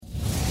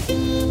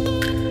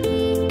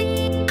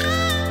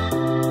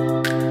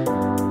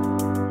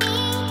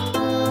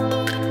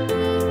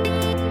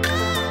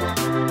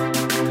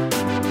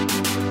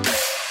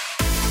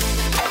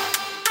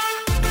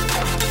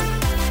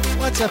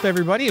What's up,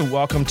 everybody, and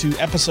welcome to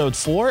episode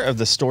 4 of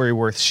the Story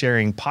Worth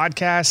Sharing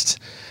podcast.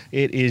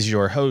 It is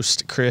your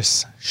host,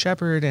 Chris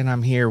Shepard, and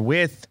I'm here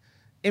with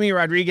Emmy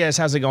Rodriguez.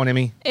 How's it going,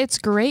 Emmy? It's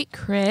great,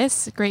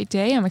 Chris. Great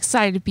day. I'm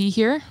excited to be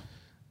here.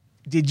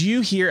 Did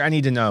you hear? I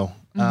need to know.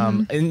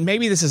 And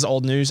maybe this is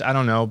old news. I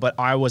don't know. But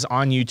I was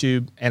on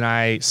YouTube and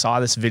I saw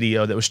this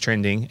video that was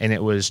trending, and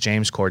it was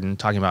James Corden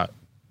talking about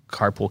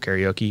carpool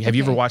karaoke. Have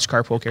you ever watched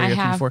carpool karaoke I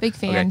have. before? Big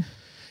fan. Okay.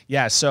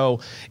 Yeah,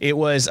 so it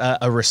was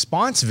a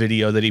response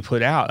video that he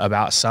put out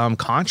about some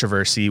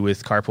controversy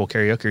with carpool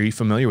karaoke. Are you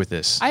familiar with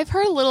this? I've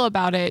heard a little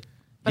about it,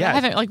 but Yeah. I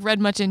haven't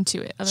read much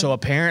into it. So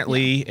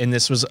apparently, and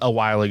this was a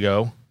while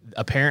ago,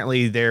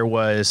 apparently there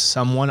was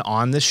someone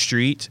on the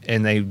street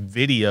and they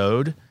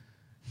videoed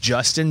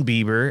Justin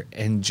Bieber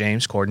and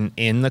James Corden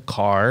in the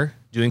car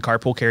doing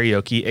carpool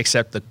karaoke,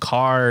 except the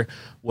car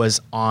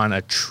was on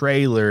a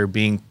trailer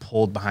being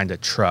pulled behind a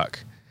truck.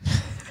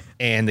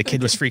 And the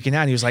kid was freaking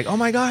out. He was like, oh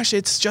my gosh,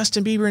 it's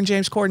Justin Bieber and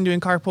James Corden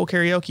doing carpool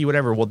karaoke,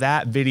 whatever. Well,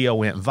 that video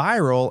went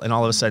viral, and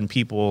all of a sudden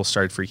people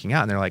started freaking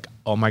out. And they're like,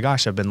 oh my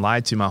gosh, I've been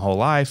lied to my whole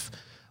life.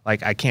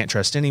 Like, I can't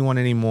trust anyone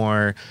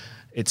anymore.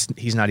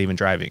 He's not even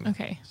driving.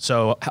 Okay.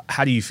 So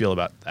how do you feel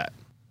about that?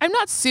 I'm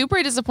not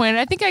super disappointed.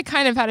 I think I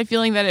kind of had a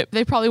feeling that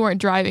they probably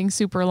weren't driving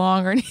super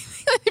long or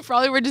anything. They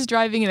probably were just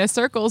driving in a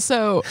circle.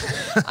 So,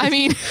 I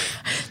mean,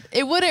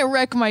 it wouldn't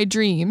wreck my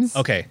dreams.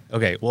 Okay.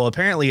 Well,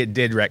 apparently it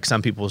did wreck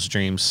some people's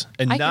dreams.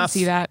 I can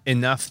see that.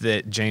 Enough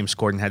that James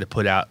Corden had to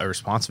put out a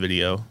response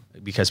video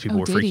because people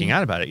were freaking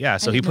out about it. Yeah.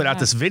 So he put out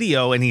this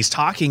video and he's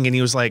talking and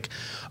he was like,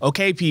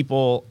 okay,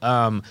 people,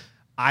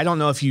 I don't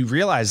know if you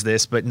realize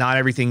this, but not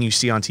everything you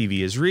see on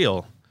TV is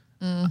real.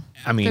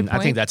 I mean, I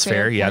think that's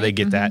fair. Yeah, they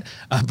get that.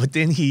 But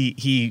then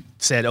he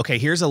said, okay,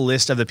 here's a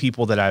list of the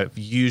people that I've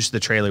used the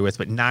trailer with,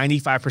 but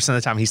 95% of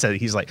the time, he's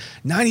like,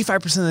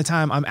 95% of the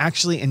time, I'm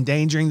actually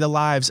endangering the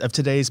lives of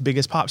today's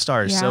biggest pop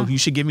stars. Yeah. So you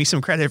should give me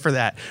some credit for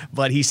that.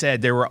 But he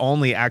said there were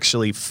only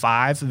actually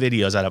 5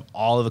 videos out of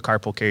all of the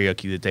carpool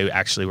karaoke that they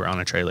actually were on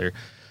a trailer.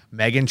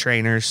 Meghan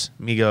Trainor's,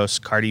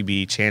 Migos, Cardi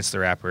B, Chance the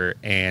Rapper,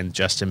 and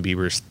Justin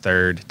Bieber's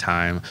 3rd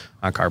time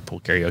on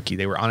carpool karaoke.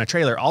 They were on a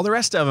trailer. All the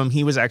rest of them,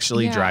 he was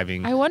actually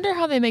driving. I wonder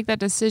how they make that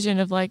decision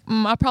of like,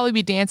 I'll probably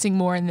be dancing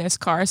more in this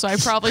car, so I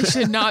probably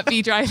should not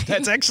be driving.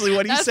 That's actually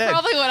what he said. That's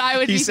probably what I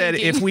would be thinking.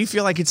 He said, if we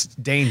feel like it's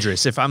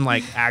dangerous, if I'm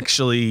like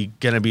actually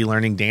going to be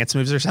learning dance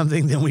moves or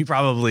something, then we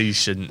probably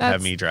shouldn't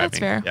have me driving. That's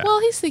fair. Yeah. Well,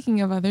 he's thinking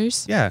of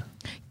others. Yeah.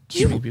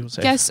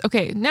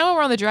 Okay, now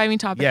we're on the driving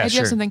topic. Yeah, I do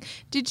have something.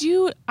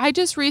 I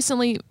just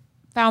recently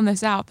found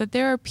this out, that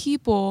there are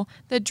people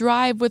that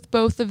drive with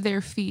both of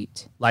their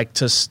feet. Like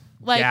gas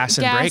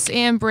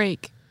and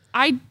brake.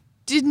 I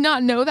did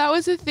not know that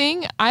was a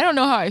thing. I don't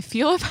know how I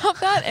feel about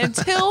that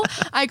until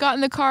I got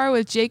in the car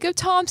with Jacob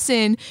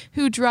Thompson,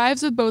 who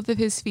drives with both of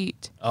his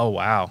feet. Oh,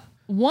 wow.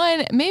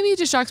 One, maybe it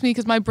just shocks me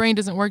because my brain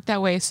doesn't work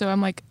that way. So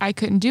I'm like, I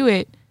couldn't do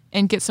it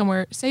and get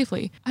somewhere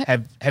safely.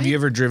 Have you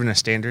ever driven a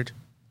standard?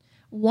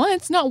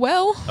 Once, not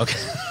well. Okay.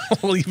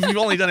 Well, if you've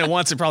only done it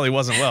once, it probably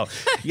wasn't well.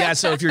 Yeah,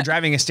 so if you're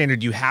driving a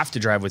standard, you have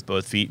to drive with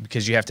both feet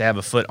because you have to have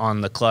a foot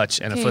on the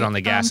clutch and a foot on the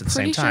gas at the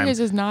same time. I'm pretty sure his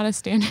is not a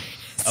standard.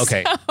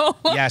 Okay. So.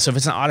 Yeah, so if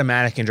it's an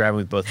automatic and driving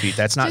with both feet,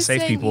 that's not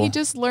safe, people. He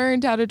just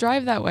learned how to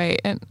drive that way,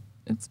 and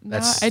it's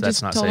not. I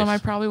just told him I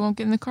probably won't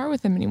get in the car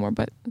with him anymore,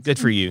 but good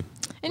for you.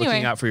 Anyway,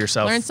 looking out for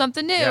yourself. Learn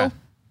something new. Yeah,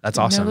 that's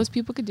awesome. Know those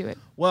people could do it.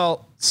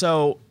 Well,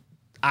 so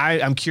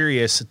I'm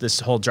curious, this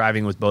whole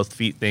driving with both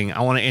feet thing.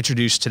 I want to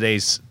introduce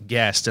today's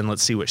guest and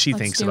let's see what she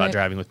thinks about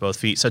driving with both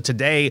feet. So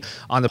today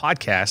on the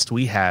podcast,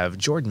 we have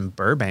Jordan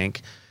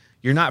Burbank.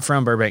 You're not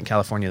from Burbank,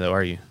 California, though,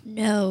 are you?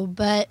 No,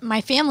 but my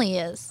family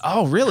is.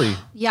 Oh, really?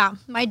 Yeah.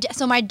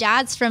 So my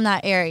dad's from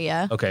that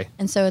area. Okay.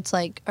 And so it's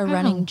like a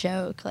running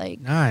joke.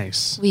 Like,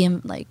 nice.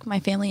 My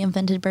family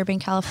invented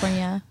Burbank,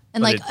 California.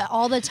 And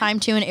all the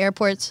time too in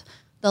airports,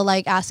 they'll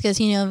like ask us,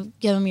 give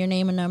them your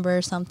name and number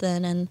or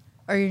something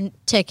or your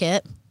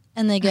ticket.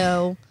 And they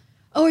go,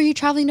 oh, are you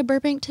traveling to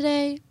Burbank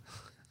today?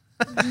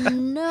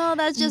 No,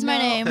 that's just my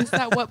name. Is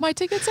that what my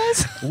ticket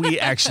says? We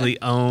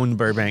actually own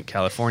Burbank,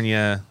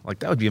 California. Like,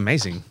 that would be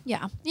amazing.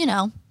 Yeah.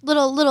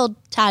 Little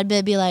tad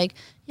bit be like,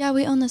 yeah,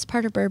 we own this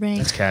part of Burbank.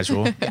 That's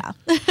casual.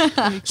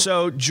 Yeah.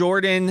 So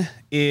Jordan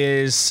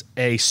is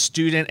a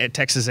student at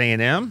Texas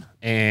A&M,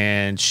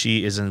 and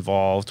she is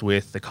involved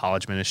with the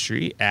college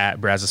ministry at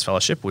Brazos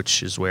Fellowship,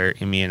 which is where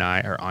Emmy and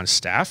I are on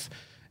staff.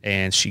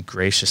 And she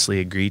graciously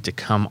agreed to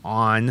come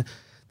on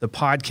the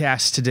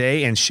podcast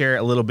today and share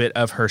a little bit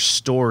of her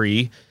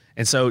story.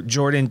 And so,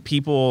 Jordan,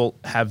 people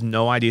have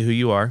no idea who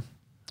you are,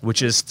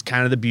 which is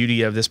kind of the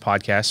beauty of this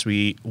podcast.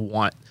 We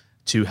want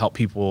to help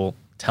people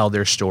tell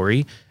their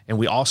story. And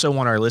we also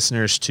want our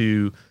listeners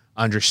to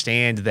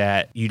understand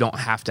that you don't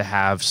have to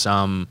have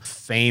some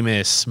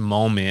famous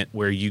moment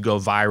where you go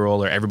viral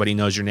or everybody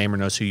knows your name or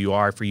knows who you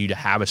are for you to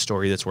have a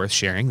story that's worth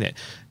sharing. That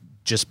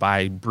just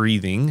by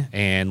breathing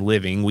and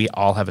living, we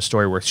all have a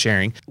story worth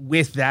sharing.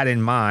 With that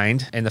in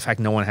mind, and the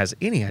fact no one has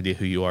any idea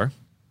who you are,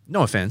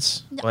 no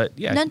offense, but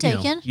yeah, none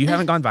taken. You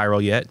haven't gone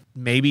viral yet.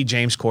 Maybe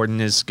James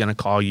Corden is going to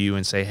call you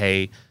and say,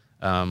 hey,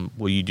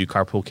 will you do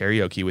carpool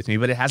karaoke with me?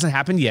 But it hasn't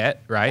happened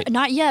yet, right?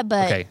 Not yet,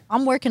 but Okay.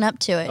 I'm working up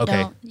to it.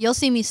 Okay. You'll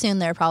see me soon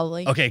there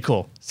probably. Okay,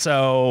 cool.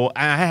 So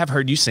I have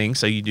heard you sing,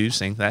 so you do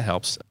sing. That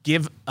helps.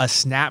 Give a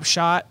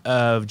snapshot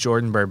of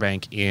Jordan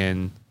Burbank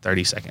in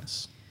 30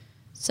 seconds.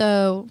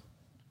 So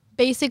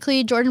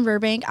basically, Jordan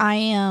Burbank, I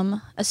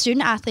am a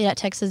student athlete at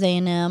Texas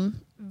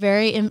A&M,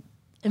 very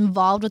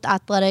involved with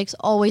athletics,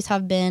 always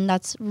have been.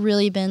 That's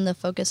really been the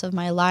focus of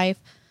my life.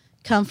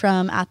 Come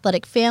from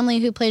athletic family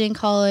who played in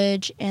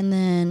college, and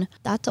then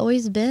that's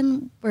always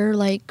been where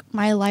like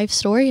my life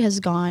story has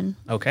gone.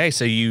 Okay,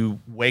 so you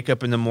wake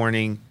up in the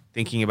morning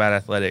thinking about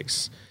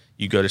athletics.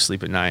 You go to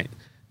sleep at night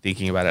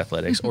thinking about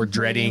athletics or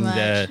dreading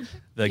the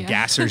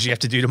gassers you have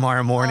to do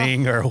tomorrow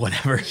morning or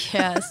whatever.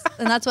 Yes.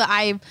 And that's what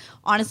I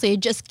honestly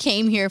just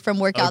came here from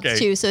workouts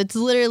too. So it's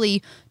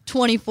literally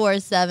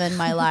 24/7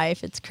 my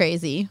life. It's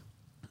crazy.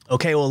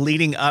 Okay, well,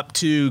 leading up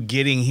to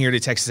getting here to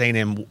Texas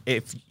A&M,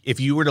 if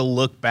you were to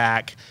look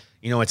back,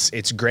 you know,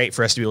 it's great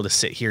for us to be able to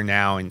sit here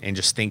now and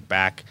just think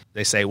back.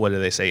 They say, what do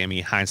they say? I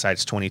mean,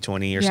 hindsight's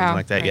 20/20 or something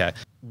like that. Right. Yeah.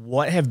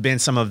 What have been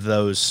some of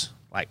those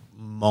like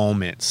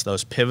moments,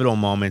 those pivotal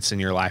moments in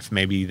your life,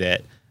 maybe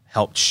that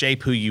helped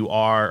shape who you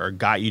are or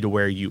got you to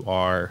where you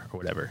are or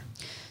whatever?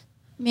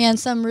 Man,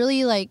 some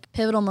really like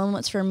pivotal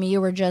moments for me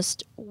were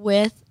just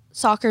with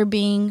soccer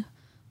being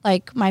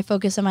like my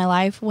focus in my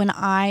life. When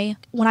I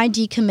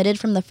decommitted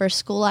from the first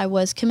school I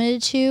was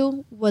committed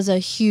to was a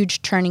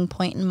huge turning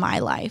point in my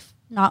life.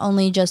 Not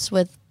only just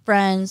with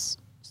friends,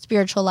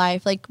 spiritual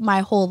life, like my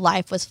whole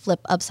life was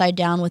flipped upside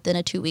down within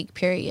a 2-week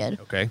period.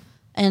 Okay.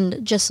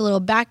 And just a little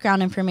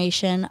background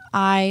information,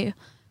 I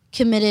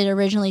committed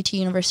originally to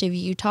University of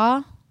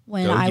Utah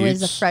when I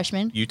was a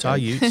freshman. Utah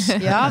Utes.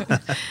 Yeah.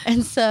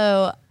 And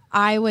so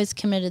I was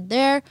committed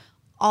there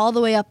all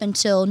the way up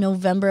until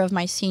November of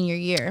my senior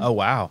year. Oh,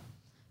 wow.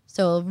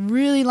 So a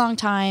really long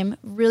time,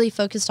 really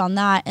focused on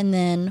that, and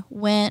then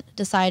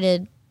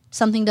decided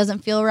something doesn't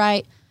feel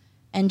right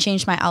and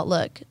changed my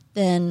outlook.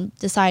 Then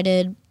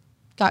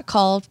got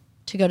called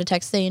to go to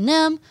Texas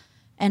A&M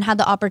and had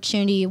the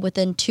opportunity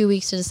within 2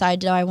 weeks to decide,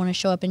 do I want to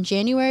show up in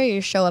January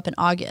or show up in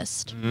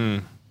August?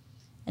 And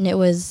it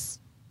was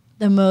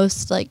the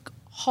most like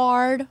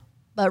hard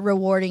but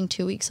rewarding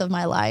 2 weeks of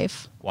my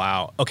life.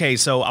 Wow. Okay,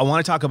 so I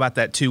want to talk about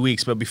that 2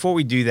 weeks, but before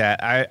we do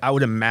that, I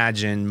would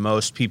imagine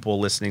most people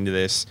listening to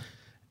this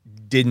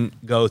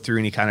didn't go through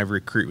any kind of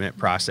recruitment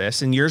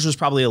process, and yours was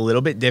probably a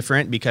little bit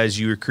different because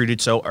you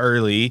recruited so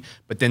early,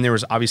 but then there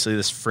was obviously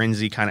this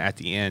frenzy kind of at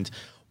the end.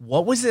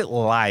 What was it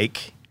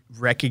like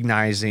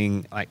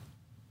recognizing like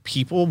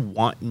people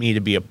want me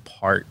to be a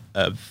part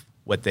of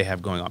what they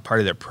have going on, part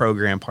of their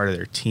program, part of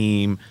their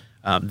team?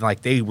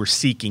 Like they were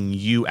seeking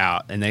you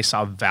out and they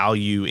saw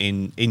value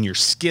in your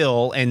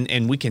skill.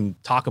 And we can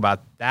talk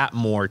about that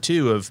more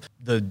too, of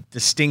the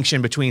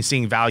distinction between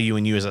seeing value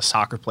in you as a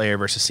soccer player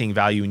versus seeing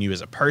value in you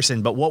as a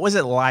person. But what was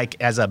it like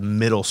as a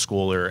middle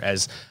schooler,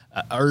 as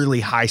an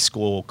early high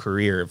school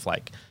career of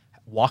like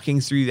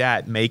walking through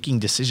that, making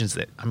decisions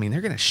that, I mean,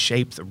 they're going to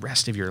shape the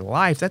rest of your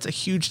life? That's a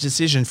huge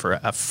decision for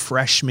a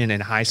freshman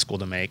in high school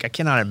to make. I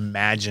cannot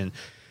imagine.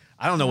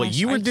 I don't know what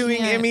you were doing,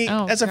 Emmy,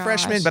 as a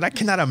freshman, but I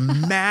cannot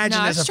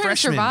imagine as a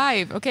freshman. Trying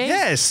to survive, okay?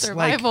 Yes.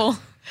 Survival. Like,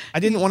 I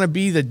didn't want to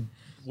be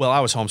I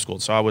was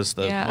homeschooled, so I was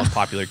the most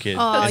popular kid.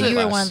 Oh, in the you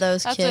were class. one of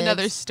those kids. That's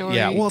another story.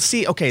 Yeah, well,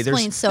 see, okay,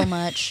 Explains so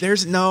much.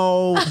 there's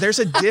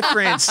a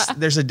difference.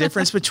 There's a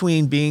difference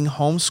between being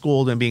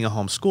homeschooled and being a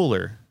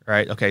homeschooler,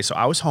 right? Okay, so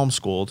I was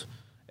homeschooled,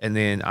 and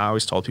then I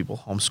always told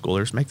people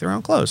homeschoolers make their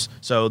own clothes.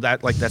 So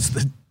that's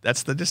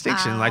the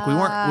distinction. Like we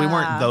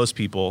weren't those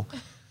people.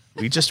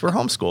 We just were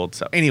homeschooled.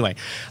 So anyway,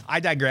 I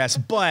digress.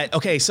 But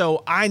okay,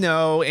 so I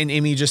know, and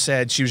Emmy just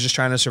said she was just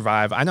trying to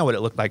survive. I know what it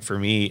looked like for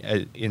me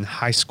in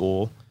high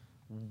school.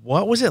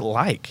 What was it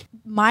like?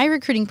 My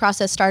recruiting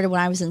process started when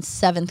I was in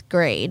 7th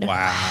grade.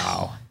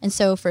 Wow. And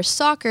so for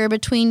soccer,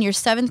 between your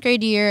 7th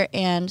grade year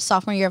and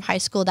sophomore year of high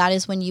school, that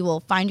is when you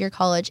will find your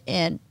college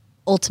and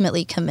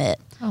ultimately commit.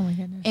 Oh my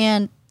goodness.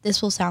 And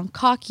this will sound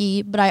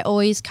cocky, but I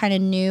always kind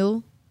of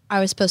knew I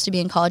was supposed to be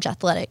in college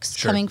athletics.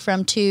 Sure. Coming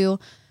from 2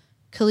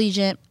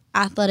 collegiate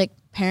athletic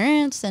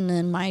parents and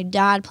then my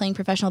dad playing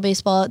professional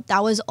baseball,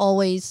 that was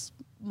always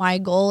my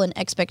goal and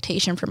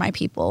expectation for my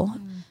people.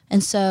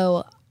 And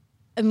so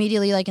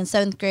immediately, like in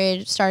 7th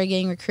grade, started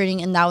getting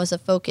recruiting, and that was a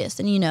focus.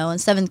 And, in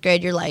 7th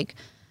grade, you're like,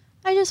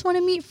 I just want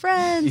to meet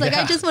friends. Like,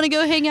 I just want to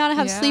go hang out and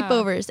have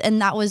sleepovers.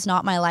 And that was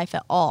not my life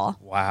at all.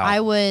 Wow. I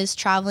was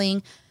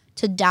traveling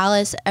to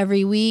Dallas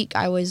every week.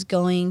 I was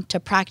going to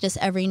practice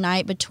every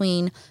night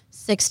between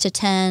 6 to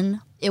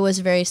 10. It was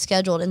very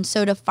scheduled. And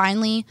so to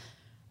finally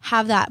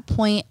have that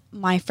point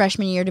my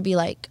freshman year to be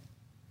like,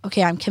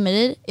 okay, I'm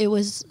committed, it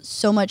was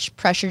so much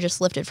pressure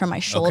just lifted from my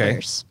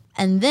shoulders.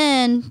 Okay. And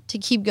then to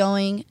keep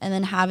going and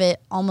then have it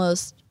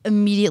almost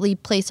immediately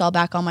placed all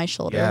back on my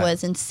shoulder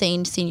was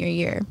insane senior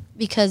year,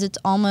 because it's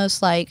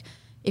almost like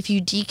if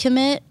you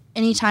decommit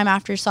anytime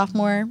after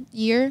sophomore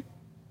year,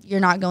 you're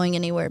not going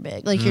anywhere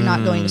big. Like you're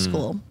not going to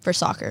school for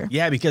soccer.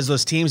 Yeah, because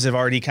those teams have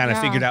already kind of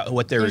figured out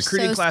what their They're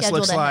recruiting so class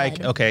looks scheduled like.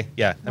 ahead. Okay,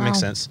 yeah, that makes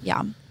sense.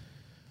 Yeah.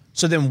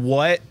 So then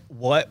what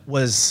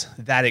was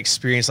that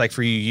experience like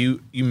for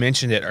you? You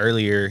mentioned it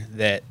earlier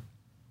that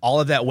all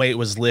of that weight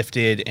was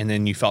lifted and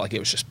then you felt like it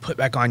was just put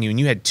back on you, and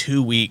you had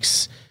 2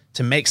 weeks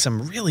to make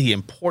some really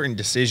important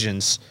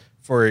decisions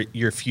for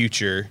your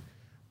future.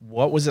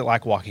 What was it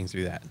like walking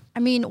through that? I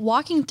mean,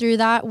 walking through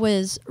that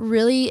was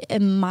really,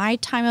 in my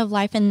time of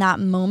life, in that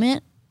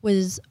moment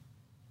was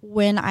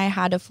when I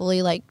had to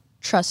fully like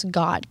trust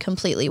God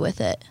completely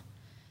with it.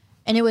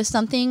 And it was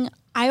something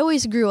I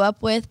always grew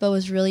up with, but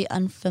was really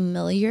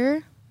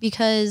unfamiliar,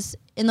 because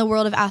in the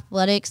world of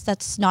athletics,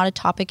 that's not a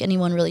topic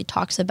anyone really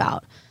talks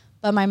about.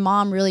 But my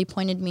mom really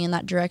pointed me in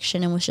that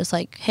direction and was just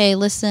like, hey,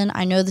 listen,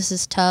 I know this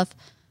is tough,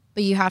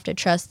 but you have to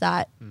trust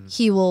that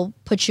he will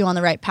put you on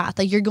the right path.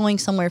 Like, you're going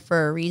somewhere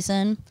for a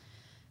reason.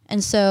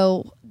 And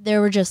so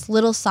there were just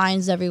little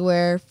signs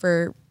everywhere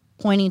for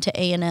pointing to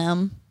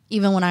A&M,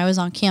 even when I was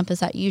on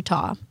campus at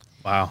Utah.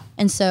 Wow.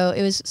 And so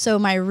it was, so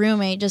my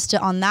roommate,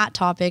 on that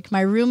topic,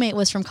 my roommate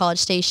was from College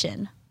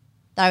Station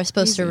that I was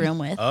supposed to room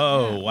with.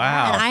 Oh,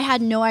 wow. And I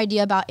had no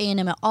idea about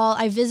A&M at all.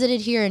 I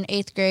visited here in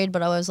 8th grade,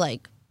 but I was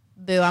like,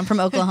 boo, I'm from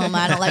Oklahoma.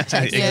 I don't like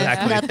Texas.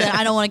 Exactly. Nothing.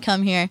 I don't want to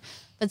come here.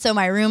 But so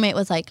my roommate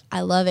was like, I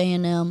love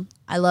A&M.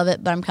 I love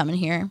it, but I'm coming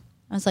here.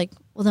 I was like,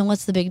 well, then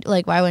what's the big,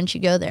 like, why wouldn't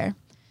you go there?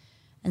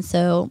 And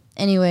so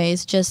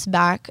anyways, just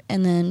back,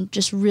 and then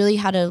just really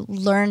had to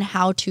learn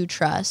how to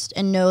trust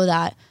and know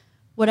that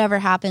whatever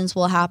happens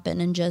will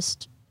happen. And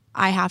just,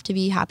 I have to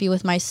be happy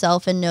with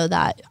myself and know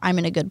that I'm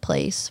in a good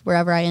place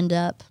wherever I end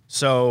up.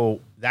 So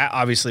that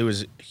obviously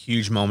was a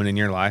huge moment in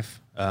your life.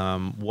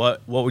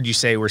 What would you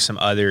say were some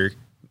other,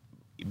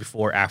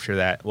 before, after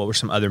that, what were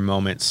some other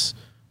moments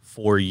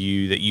for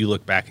you that you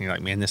look back and you're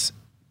like, man, this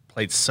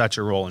played such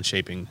a role in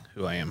shaping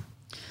who I am?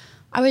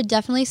 I would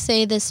definitely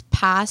say this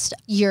past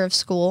year of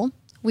school,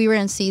 we were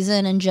in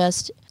season, and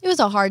just, it was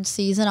a hard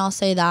season, I'll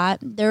say that.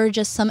 There were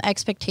just some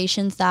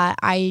expectations that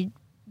I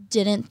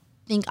didn't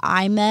think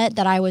I met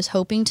that I was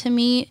hoping to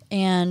meet,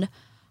 and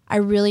I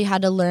really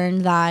had to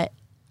learn that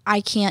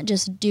I can't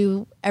just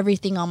do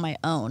everything on my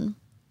own.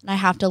 And I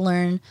have to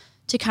learn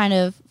to kind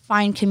of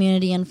find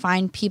community and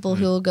find people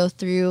who will go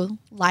through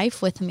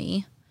life with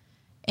me.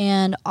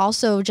 And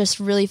also just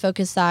really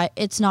focus that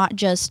it's not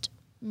just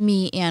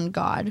me and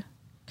God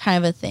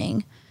kind of a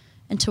thing.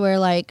 And to where,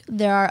 like,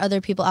 there are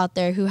other people out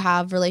there who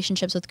have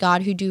relationships with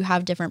God who do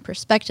have different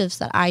perspectives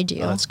that I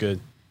do. Oh, that's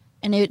good.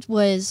 And it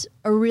was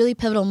a really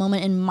pivotal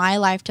moment in my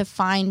life to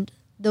find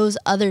those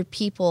other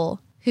people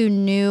who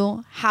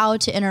knew how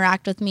to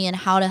interact with me and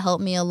how to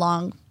help me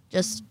along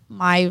just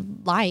my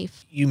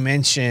life. You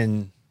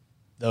mentioned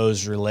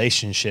those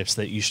relationships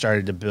that you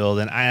started to build,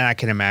 and I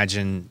can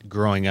imagine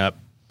growing up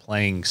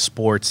playing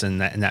sports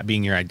and that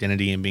being your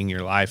identity and being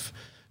your life.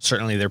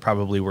 Certainly there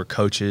probably were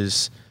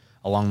coaches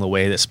along the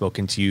way that spoke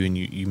into you, and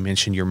you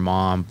mentioned your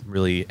mom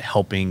really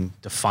helping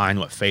define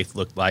what faith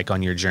looked like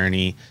on your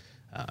journey.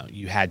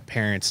 You had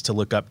parents to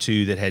look up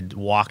to that had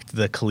walked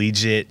the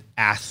collegiate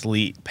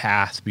athlete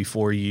path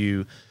before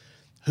you.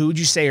 Who would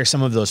you say are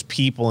some of those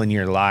people in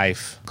your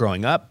life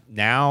growing up,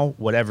 now,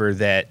 whatever,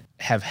 that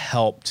have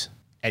helped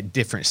at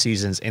different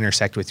seasons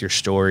intersect with your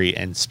story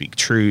and speak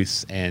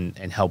truth and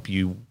help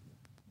you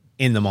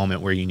in the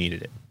moment where you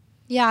needed it?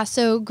 Yeah,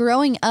 so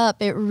growing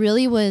up, it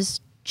really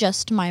was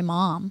just my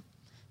mom,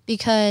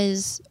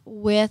 because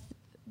with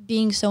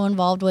being so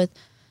involved with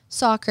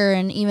soccer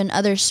and even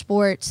other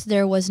sports,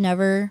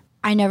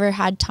 I never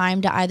had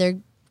time to either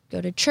go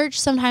to church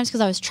sometimes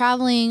because I was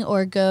traveling,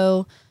 or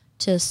go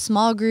to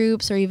small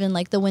groups, or even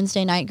like the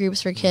Wednesday night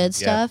groups for kids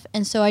stuff.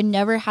 And so I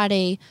never had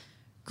a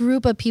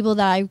group of people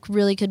that I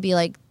really could be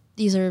like,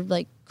 these are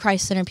like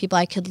Christ-centered people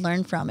I could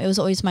learn from. It was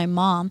always my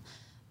mom.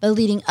 But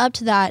leading up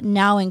to that,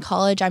 now in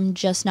college, I'm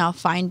just now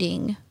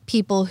finding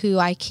people who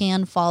I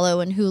can follow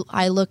and who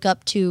I look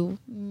up to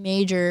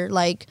major,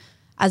 like,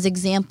 as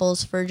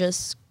examples for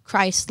just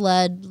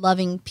Christ-led,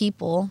 loving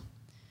people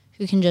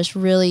who can just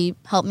really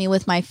help me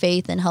with my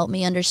faith and help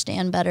me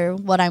understand better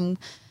what I'm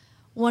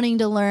wanting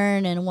to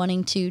learn and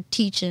wanting to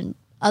teach and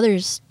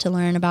others to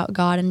learn about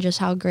God, and just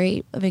how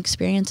great of an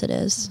experience it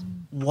is.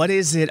 What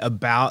is it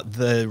about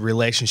the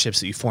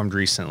relationships that you formed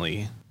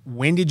recently?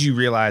 When did you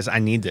realize I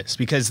need this?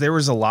 Because there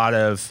was a lot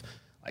of,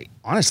 like,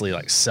 honestly,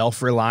 like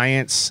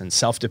self-reliance and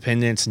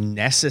self-dependence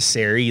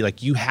necessary.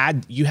 Like you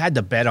had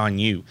to bet on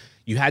you.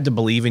 You had to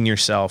believe in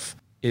yourself.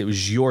 It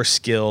was your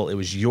skill. It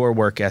was your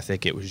work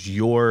ethic. It was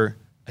your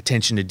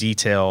attention to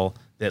detail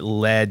that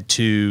led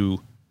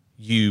to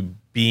you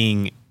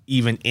being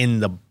even in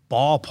the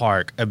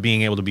ballpark of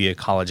being able to be a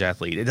college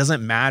athlete. It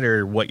doesn't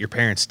matter what your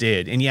parents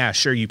did. And yeah,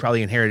 sure, you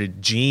probably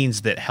inherited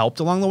genes that helped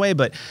along the way,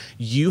 but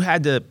you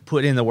had to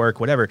put in the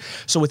work, whatever.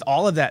 So with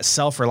all of that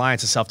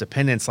self-reliance and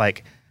self-dependence,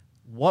 like,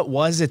 what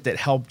was it that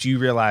helped you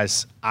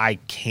realize I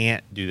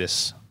can't do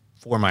this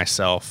for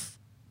myself,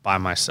 by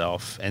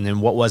myself? And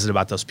then what was it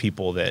about those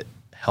people that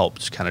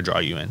helped kind of draw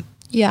you in?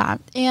 Yeah,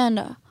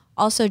 and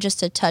also just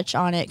to touch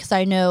on it, because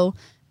I know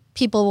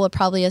people would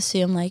probably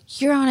assume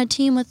like, you're on a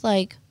team with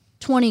like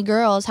 20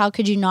 girls. How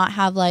could you not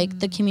have like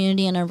the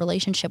community and a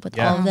relationship with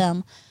all of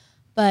them?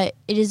 But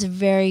it is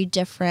very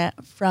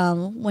different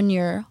from when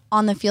you're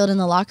on the field in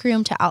the locker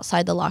room to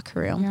outside the locker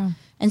room. Yeah.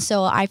 And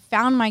so I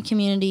found my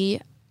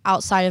community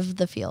outside of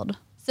the field.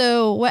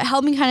 So what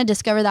helped me kind of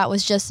discover that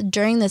was just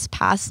during this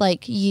past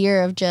like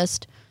year of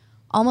just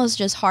almost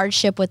just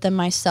hardship within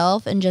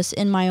myself and just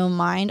in my own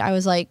mind, I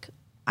was like,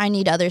 I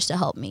need others to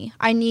help me.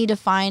 I need to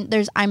find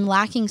I'm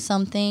lacking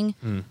something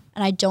and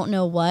I don't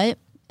know what.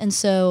 And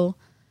so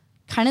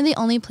kind of the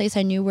only place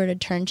I knew where to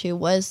turn to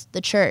was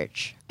the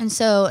church. And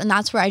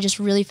that's where I just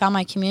really found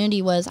my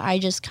community. Was I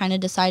just kind of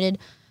decided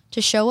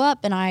to show up,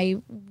 and I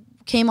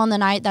came on the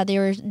night that they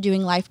were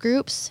doing life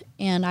groups,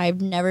 and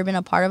I've never been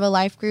a part of a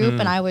life group.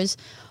 And I was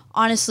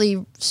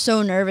honestly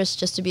so nervous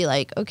just to be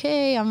like,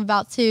 okay, I'm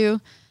about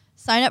to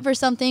sign up for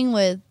something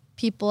with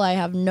people I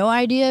have no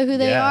idea who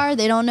they are.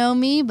 They don't know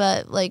me,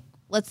 but like,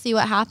 let's see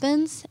what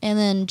happens. And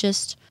then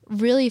just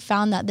really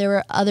found that there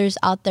were others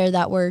out there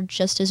that were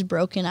just as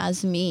broken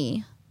as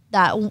me,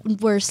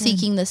 that were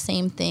seeking the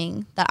same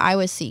thing that I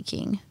was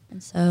seeking.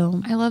 And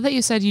so I love that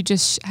you said you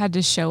just had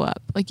to show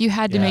up. Like you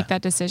had to make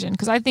that decision.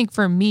 Because I think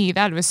for me,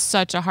 that was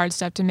such a hard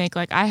step to make.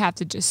 Like I have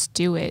to just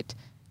do it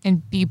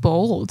and be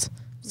bold.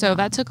 So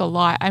that took a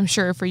lot, I'm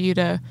sure, for you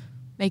to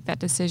make that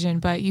decision.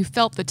 But you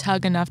felt the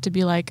tug enough to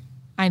be like,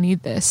 I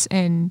need this,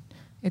 and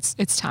it's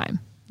time,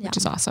 which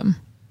is awesome.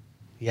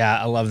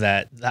 Yeah, I love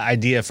that. The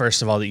idea,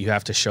 first of all, that you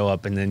have to show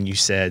up, and then you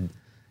said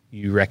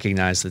you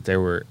recognize that there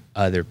were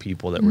other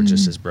people that were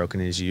just as broken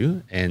as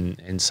you.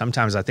 And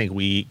sometimes I think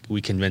we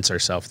convince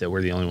ourselves that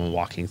we're the only one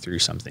walking through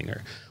something,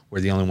 or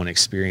we're the only one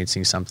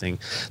experiencing something.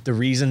 The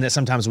reason that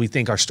sometimes we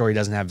think our story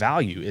doesn't have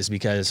value is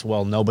because,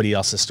 well, nobody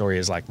else's story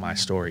is like my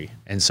story.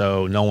 And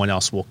so no one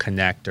else will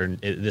connect, or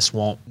this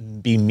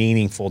won't be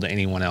meaningful to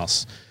anyone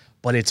else.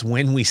 But it's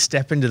when we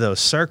step into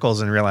those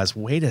circles and realize,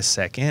 wait a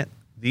second,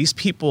 these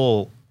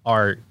people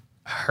are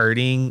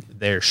hurting,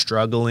 they're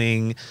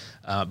struggling,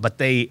 but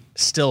they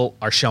still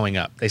are showing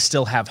up. They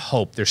still have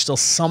hope. There's still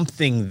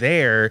something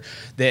there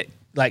that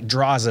like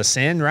draws us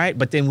in, right?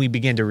 But then we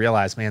begin to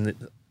realize, man, that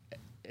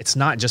it's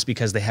not just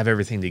because they have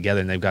everything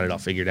together and they've got it all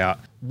figured out.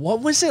 What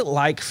was it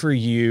like for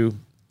you,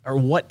 or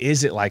what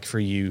is it like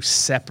for you,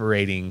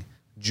 separating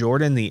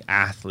Jordan the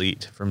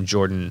athlete from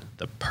Jordan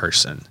the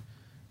person?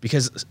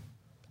 Because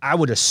I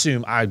would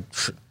assume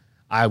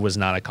I was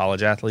not a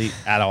college athlete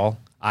at all.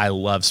 I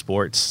love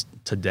sports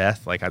to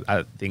death. Like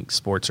I think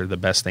sports are the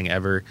best thing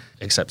ever,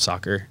 except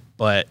soccer.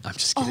 But I'm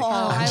just kidding.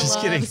 I'm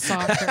just kidding.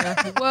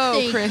 Soccer.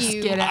 Whoa, Chris,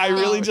 get out.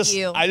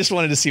 I just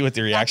wanted to see what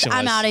the reaction was.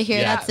 I'm out of here.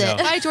 Yeah, That's it.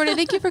 Hi, Jordan.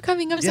 Thank you for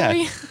coming. I'm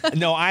sorry.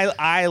 No,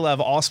 I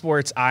love all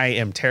sports. I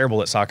am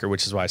terrible at soccer,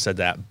 which is why I said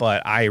that.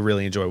 But I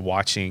really enjoy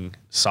watching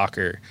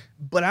soccer.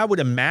 But I would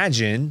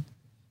imagine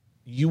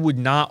you would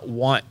not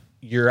want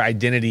your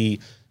identity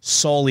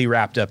solely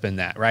wrapped up in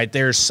that, right?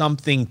 There's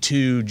something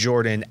to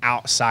Jordan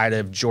outside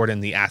of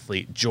Jordan the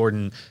athlete,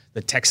 Jordan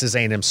the Texas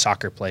A&M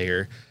soccer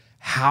player.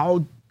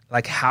 How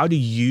do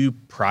you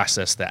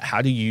process that?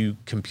 How do you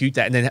compute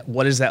that? And then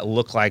what does that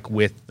look like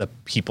with the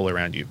people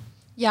around you?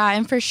 Yeah,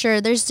 and for sure,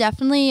 there's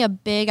definitely a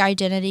big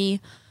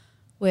identity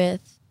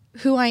with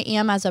who I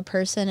am as a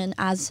person and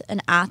as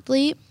an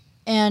athlete.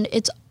 And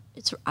it's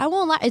I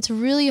won't lie, it's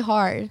really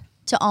hard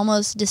to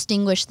almost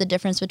distinguish the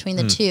difference between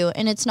the two.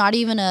 And it's not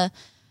even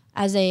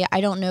I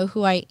don't know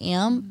who I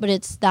am, but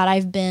it's that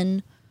I've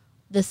been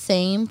the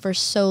same for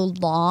so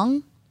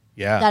long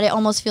that it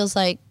almost feels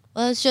like,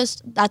 well,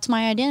 that's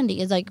my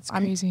identity. It's like,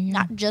 I'm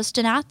not just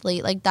an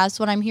athlete. Like, that's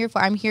what I'm here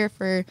for. I'm here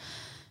for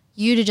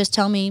you to just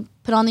tell me,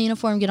 put on the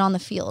uniform, get on the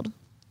field.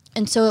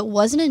 And so it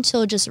wasn't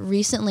until just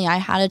recently I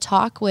had a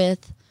talk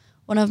with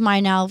one of my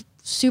now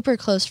super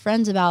close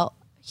friends about,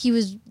 he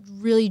was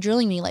really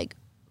drilling me, like,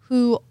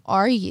 who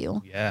are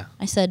you? Yeah.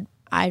 I said,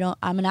 I'm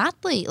an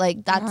athlete.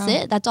 Like, that's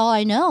it. That's all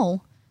I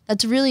know.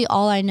 That's really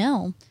all I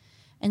know.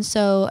 And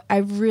so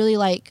I've really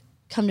like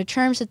come to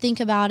terms to think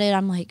about it.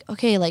 I'm like,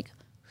 okay, like,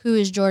 who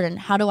is Jordan?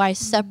 How do I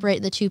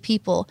separate the two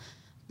people?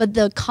 But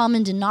the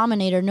common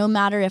denominator, no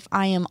matter if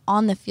I am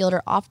on the field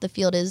or off the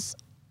field, is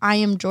I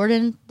am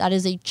Jordan. That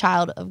is a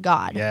child of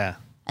God. Yeah.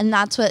 And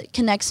that's what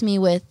connects me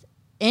with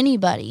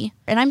anybody.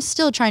 And I'm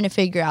still trying to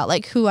figure out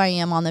like who I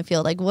am on the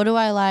field. Like, what do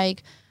I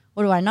like?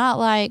 What do I not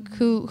like?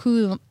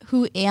 Who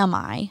am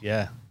I?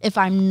 Yeah. If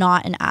I'm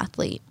not an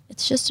athlete,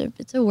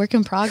 it's a work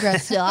in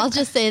progress still. I'll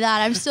just say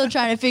that. I'm still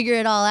trying to figure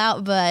it all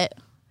out, but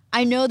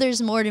I know there's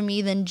more to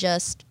me than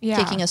just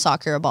kicking a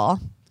soccer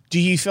ball. Do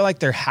you feel like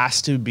there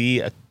has to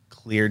be a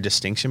clear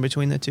distinction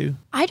between the two?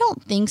 I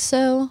don't think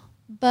so,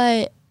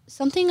 but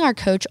something our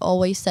coach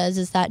always says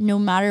is that no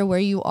matter where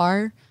you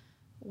are,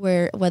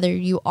 whether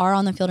you are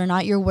on the field or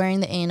not, you're wearing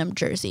the A&M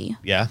jersey.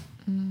 Yeah.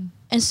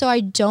 And so I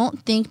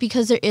don't think,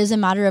 because there is a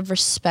matter of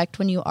respect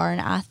when you are an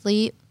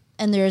athlete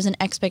and there is an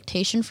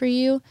expectation for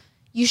you,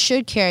 you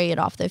should carry it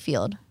off the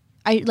field.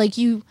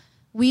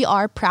 We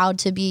are proud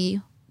to be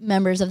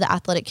members of the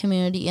athletic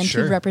community and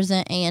to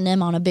represent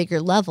A&M on a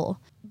bigger level.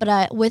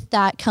 But with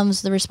that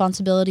comes the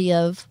responsibility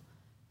of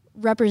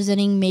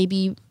representing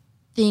maybe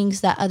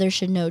things that others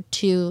should know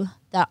too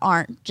that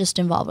aren't just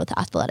involved with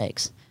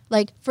athletics.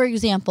 Like, for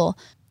example,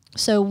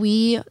 so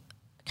we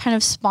kind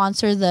of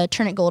sponsor the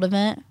Turn It Gold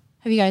event.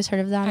 Have you guys heard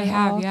of that? I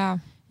have, yeah.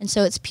 And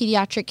so it's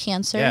pediatric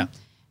cancer. Yeah.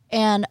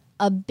 And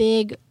a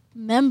big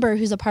member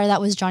who's a part of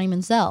that was Johnny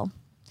Manziel.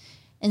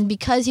 And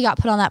because he got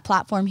put on that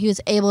platform, he was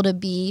able to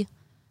be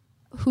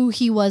who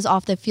he was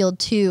off the field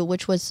too,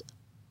 which was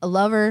a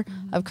lover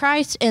of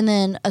Christ and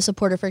then a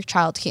supporter for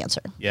child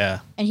cancer. Yeah.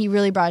 And he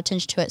really brought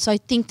attention to it. So I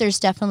think there's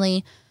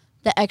definitely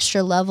the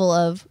extra level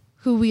of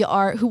who we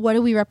are, what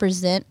do we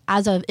represent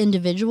as an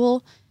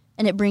individual,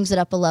 and it brings it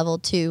up a level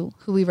to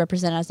who we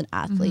represent as an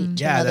athlete.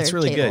 To Yeah, that's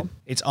really table. good.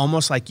 It's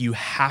almost like you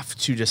have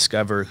to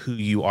discover who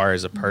you are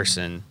as a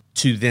person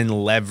to then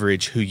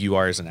leverage who you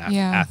are as an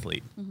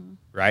athlete,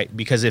 right?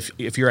 Because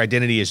if your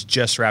identity is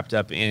just wrapped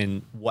up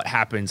in what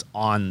happens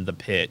on the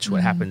pitch,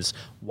 what happens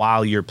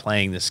while you're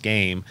playing this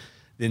game,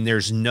 then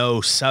there's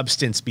no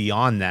substance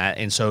beyond that.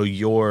 And so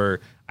your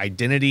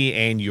identity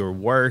and your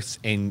worth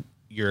and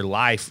your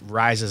life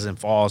rises and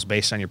falls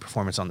based on your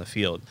performance on the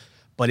field.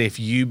 But if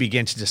you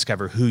begin to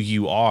discover who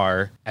you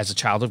are as a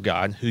child of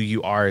God, who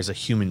you are as a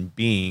human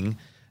being,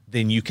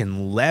 then you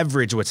can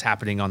leverage what's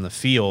happening on the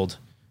field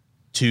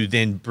to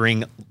then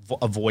bring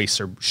a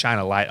voice or shine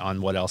a light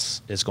on what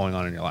else is going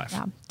on in your life.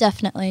 Yeah,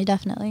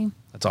 definitely.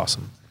 That's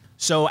awesome.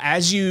 So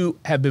as you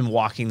have been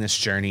walking this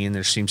journey, and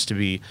there seems to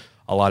be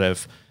a lot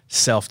of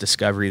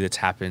self-discovery that's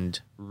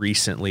happened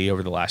recently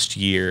over the last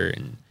year,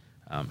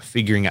 and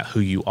figuring out who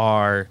you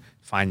are,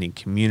 finding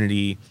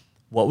community,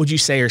 what would you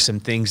say are some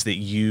things that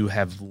you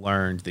have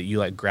learned that you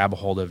like grab a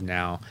hold of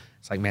now?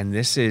 It's like, man,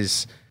 this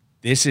is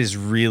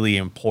really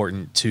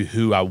important to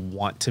who I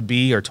want to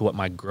be, or to what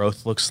my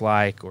growth looks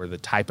like, or the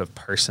type of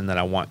person that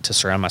I want to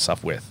surround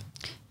myself with.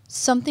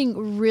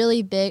 Something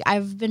really big.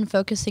 I've been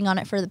focusing on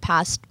it for the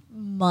past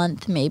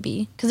month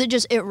maybe,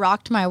 because it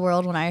rocked my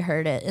world when I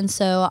heard it. And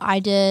so I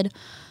did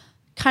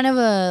kind of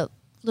a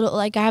little,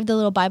 like I have the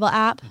little Bible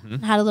app,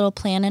 had a little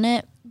plan in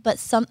it,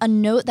 but a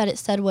note that it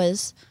said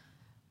was,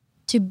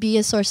 to be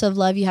a source of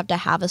love, you have to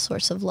have a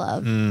source of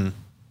love. And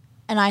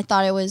I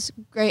thought it was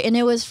great. And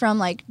it was from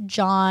like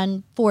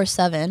John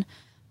 4:7.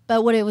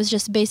 But what it was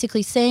just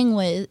basically saying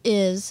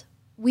is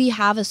we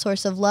have a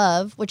source of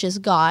love, which is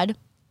God,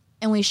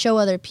 and we show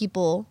other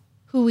people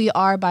who we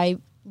are by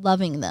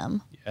loving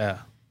them. Yeah.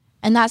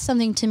 And that's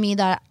something to me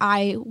that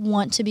I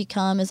want to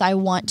become, is I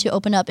want to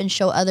open up and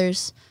show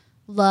others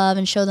love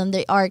and show them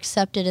they are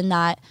accepted, and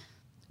that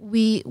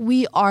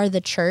we are the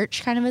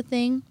church kind of a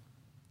thing.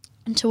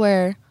 And to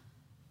where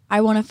I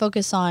want to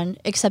focus on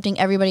accepting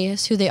everybody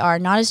as who they are,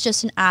 not as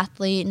just an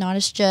athlete, not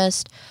as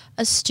just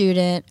a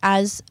student,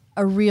 as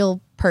a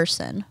real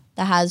person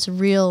that has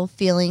real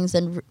feelings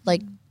and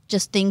like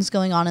just things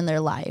going on in their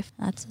life.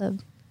 That's a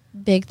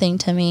big thing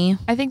to me.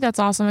 I think that's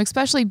awesome,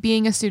 especially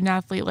being a student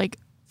athlete. Like,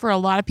 for a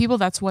lot of people,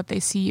 that's what they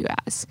see you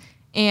as.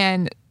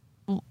 And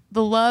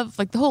the love,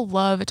 like the whole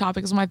love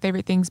topic is one of my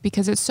favorite things,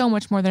 because it's so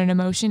much more than an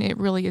emotion. It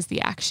really is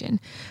the action.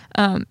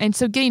 And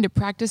so getting to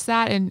practice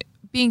that and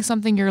being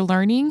something you're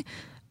learning,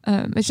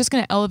 it's just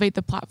going to elevate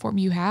the platform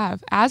you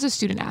have as a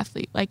student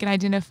athlete, like in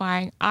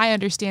identifying, I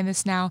understand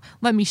this now,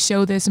 let me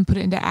show this and put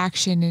it into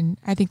action. And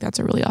I think that's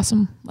a really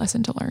awesome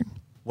lesson to learn.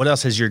 What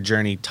else has your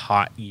journey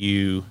taught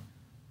you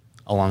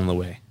along the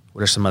way?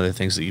 What are some other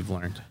things that you've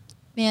learned?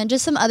 Man,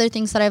 just some other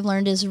things that I've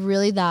learned is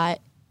really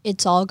that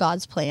it's all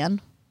God's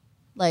plan.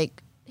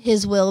 Like,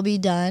 his will be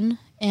done.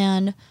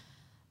 And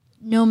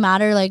no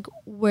matter like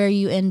where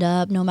you end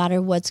up, no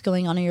matter what's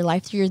going on in your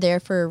life, you're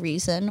there for a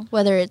reason,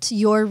 whether it's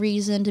your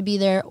reason to be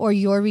there or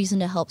your reason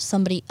to help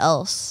somebody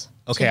else.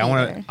 Okay, I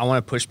want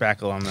to push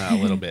back on that a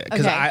little bit,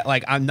 because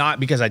Okay. I'm not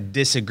because I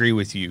disagree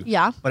with you.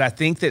 Yeah. But I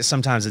think that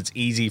sometimes it's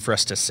easy for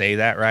us to say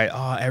that, right?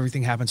 Oh,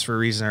 everything happens for a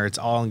reason, or it's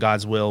all in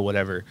God's will,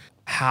 whatever.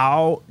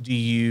 How do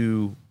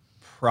you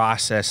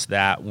process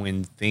that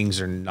when things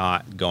are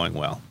not going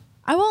well?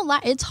 I won't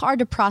lie, it's hard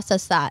to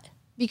process that,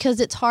 because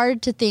it's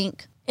hard to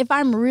think, if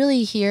I'm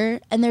really here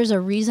and there's a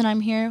reason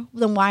I'm here,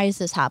 then why is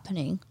this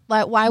happening?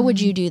 Why would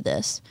you do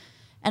this?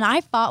 And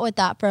I fought with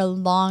that for a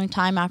long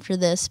time after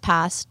this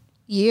past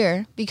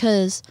year,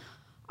 because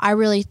I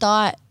really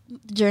thought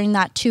during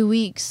that 2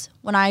 weeks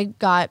when I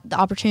got the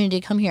opportunity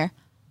to come here,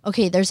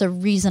 okay, there's a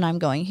reason I'm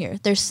going here.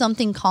 There's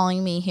something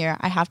calling me here.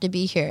 I have to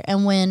be here.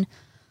 And when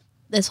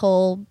this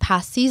whole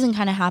past season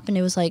kind of happened,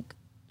 it was like,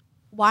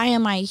 why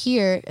am I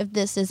here if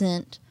this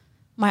isn't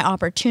my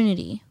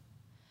opportunity?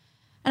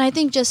 And I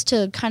think just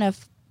to kind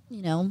of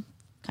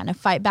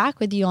fight back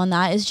with you on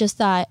that is just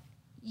that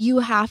you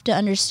have to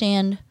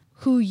understand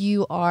who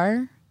you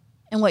are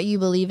and what you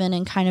believe in,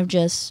 and kind of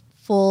just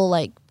full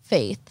like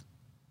faith.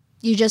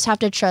 You just have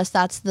to trust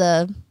that's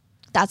the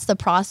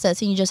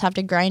process, and you just have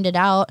to grind it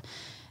out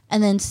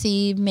and then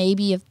see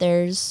maybe if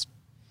there's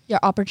your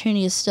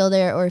opportunity is still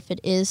there, or if it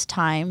is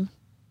time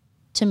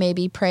to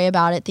maybe pray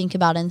about it, think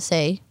about it, and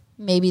say,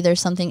 maybe there's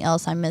something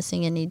else I'm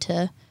missing and need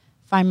to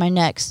find my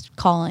next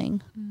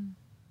calling.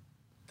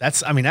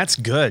 That's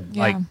good.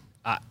 Yeah.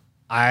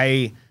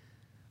 Like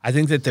I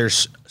think that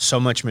there's so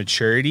much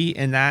maturity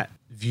in that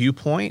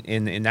viewpoint,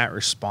 in that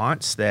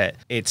response, that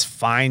it's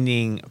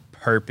finding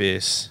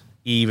purpose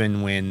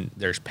even when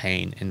there's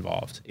pain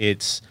involved.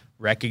 It's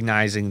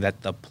recognizing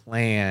that the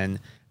plan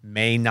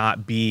may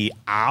not be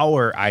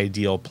our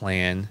ideal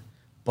plan,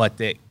 but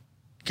that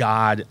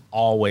God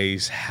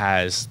always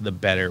has the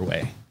better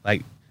way.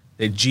 Like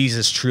that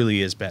Jesus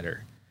truly is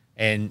better.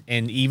 And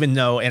even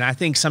though, and I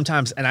think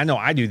sometimes, and I know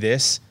I do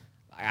this,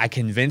 I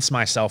convince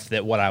myself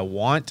that what I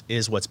want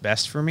is what's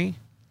best for me.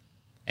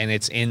 And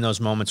it's in those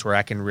moments where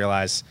I can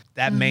realize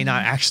that may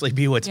not actually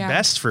be what's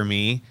best for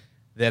me,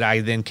 that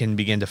I then can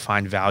begin to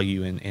find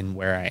value in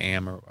where I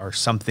am, or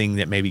something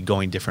that may be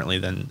going differently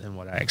than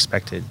what I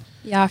expected.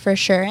 Yeah, for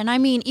sure. And I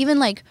mean, even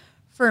like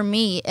for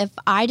me, if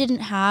I didn't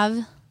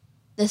have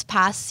this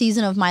past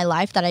season of my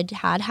life that I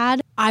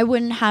had, I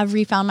wouldn't have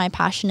refound my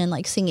passion in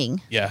like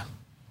singing. Yeah.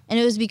 And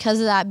it was because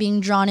of that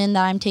being drawn in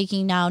that I'm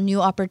taking now new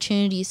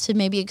opportunities to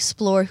maybe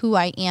explore who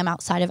I am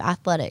outside of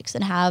athletics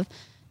and have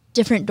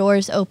different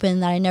doors open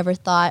that I never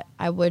thought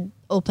I would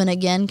open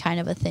again, kind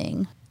of a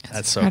thing.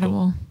 That's so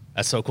cool.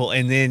 That's so cool.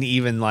 And then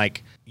even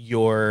like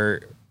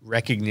your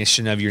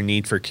recognition of your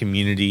need for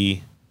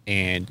community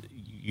and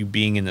you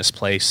being in this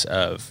place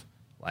of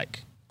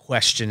like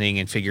questioning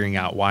and figuring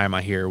out, why am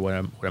I here? What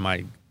am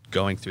I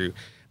going through?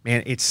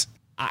 Man,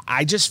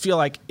 I just feel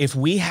like if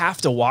we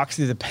have to walk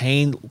through the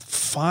pain,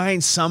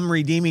 find some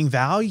redeeming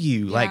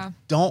value. Yeah. Like,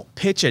 don't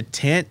pitch a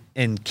tent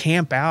and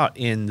camp out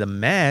in the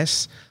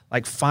mess.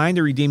 Like, find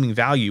a redeeming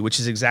value, which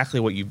is exactly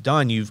what you've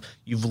done. You've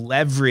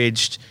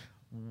leveraged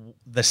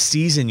the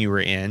season you were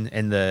in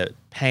and the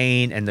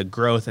pain and the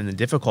growth and the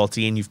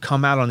difficulty, and you've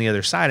come out on the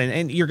other side,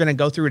 and you're going to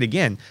go through it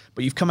again,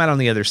 but you've come out on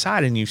the other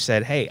side and you've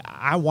said, hey,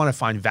 I want to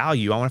find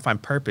value. I want to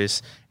find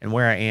purpose in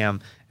where I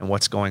am and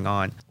what's going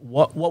on.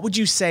 What would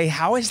you say,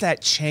 how has that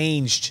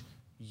changed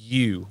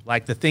you?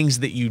 Like the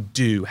things that you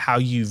do, how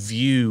you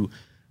view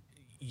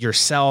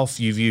yourself,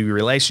 you view your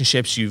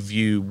relationships, you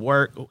view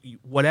work,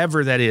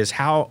 whatever that is,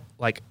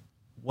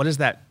 what does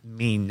that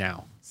mean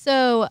now?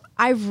 So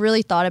I've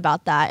really thought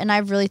about that, and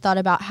I've really thought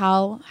about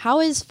how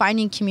is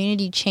finding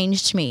community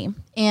changed me.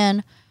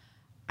 And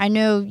I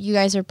know you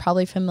guys are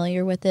probably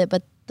familiar with it,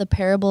 but the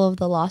parable of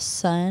the lost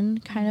son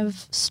kind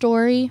of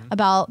story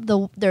about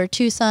there are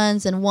two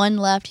sons and one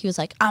left. He was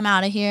like, I'm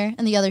out of here.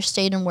 And the other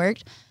stayed and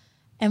worked.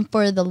 And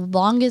for the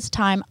longest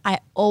time, I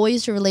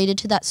always related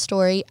to that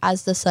story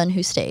as the son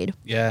who stayed.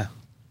 Yeah.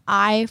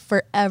 I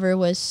forever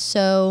was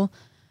so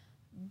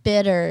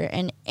bitter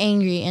and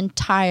angry and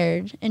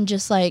tired and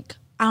just like,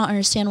 I don't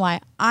understand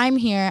why I'm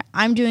here.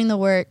 I'm doing the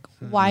work.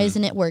 Why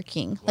isn't it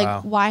working? Like,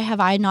 Wow. Why have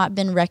I not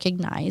been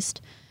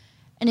recognized?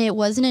 And it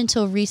wasn't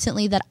until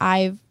recently that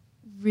I've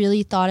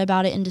really thought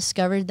about it and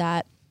discovered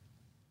that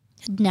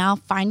now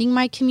finding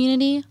my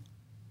community,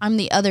 I'm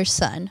the other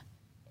son.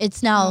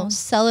 It's now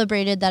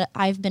celebrated that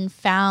I've been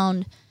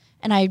found.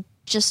 And I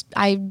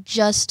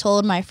just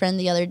told my friend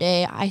the other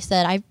day, I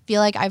said, I feel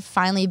like I've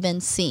finally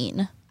been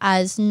seen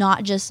as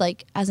not just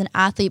like as an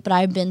athlete, but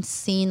I've been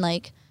seen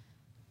like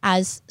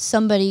as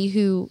somebody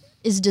who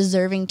is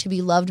deserving to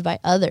be loved by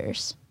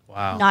others.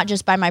 Wow. Not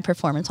just by my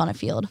performance on a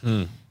field.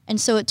 And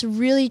so it's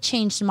really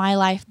changed my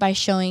life by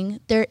showing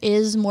there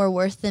is more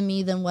worth in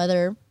me than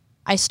whether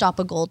I stop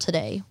a goal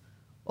today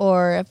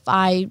or if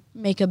I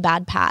make a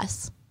bad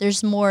pass.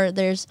 There's more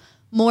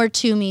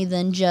to me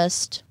than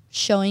just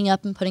showing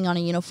up and putting on a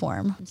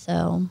uniform.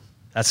 So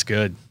that's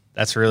good.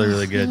 That's really,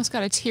 really good. I almost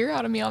got a tear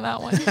out of me on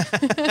that one.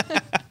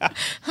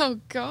 Oh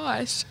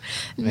gosh.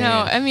 Man. No,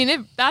 I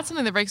mean, that's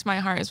something that breaks my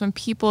heart is when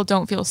people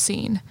don't feel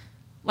seen.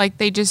 Like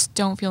they just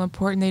don't feel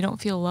important. They don't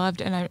feel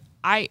loved. And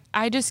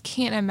I just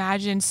can't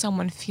imagine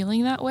someone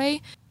feeling that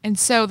way. And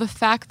so the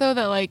fact though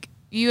that like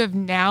you have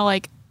now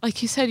like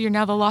you said, you're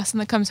now the lost son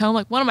that comes home.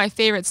 Like one of my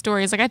favorite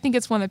stories, like I think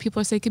it's one that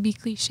people say could be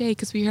cliche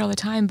because we hear all the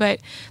time, but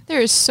there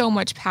is so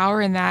much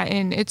power in that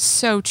and it's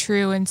so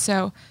true. And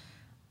so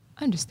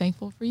I'm just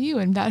thankful for you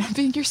and that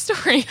being your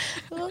story.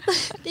 well,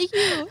 thank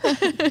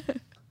you.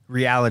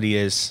 Reality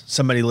is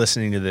somebody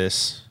listening to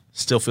this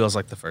still feels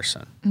like the first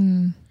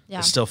son. Yeah.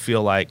 They still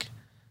feel like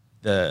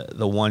the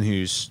one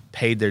who's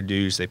paid their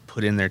dues, they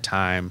put in their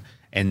time,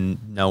 and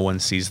no one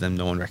sees them,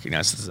 no one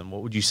recognizes them.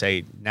 What would you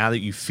say now that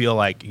you feel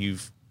like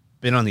you've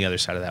been on the other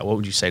side of that? What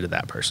would you say to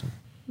that person?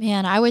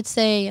 Man, I would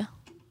say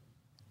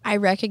I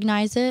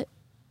recognize it,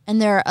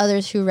 and there are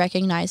others who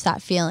recognize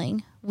that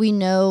feeling. We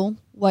know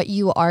what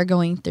you are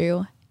going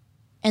through,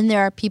 and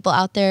there are people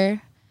out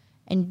there,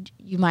 and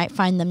you might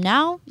find them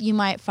now, you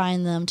might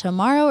find them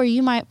tomorrow, or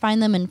you might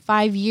find them in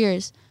 5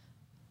 years,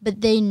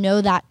 but they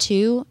know that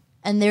too,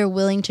 and they're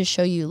willing to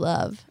show you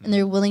love, and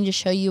they're willing to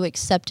show you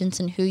acceptance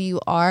in who you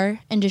are,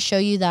 and to show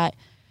you that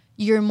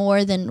you're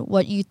more than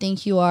what you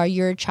think you are.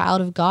 You're a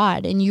child of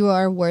God, and you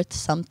are worth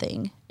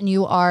something, and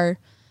you are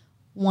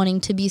wanting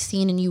to be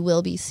seen, and you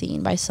will be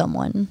seen by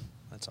someone.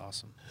 That's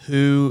awesome.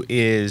 Who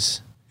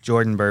is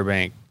Jordan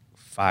Burbank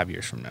 5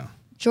 years from now?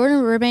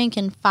 Jordan Burbank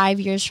in 5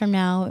 years from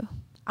now,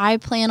 I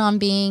plan on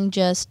being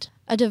just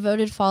a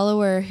devoted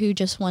follower who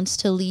just wants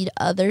to lead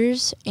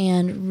others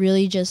and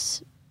really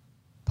just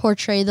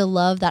portray the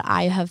love that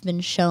I have been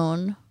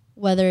shown,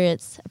 whether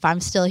it's if I'm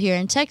still here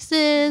in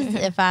Texas,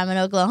 if I'm in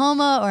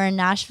Oklahoma or in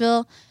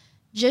Nashville,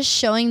 just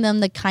showing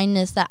them the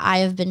kindness that I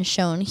have been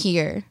shown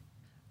here.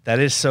 That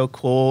is so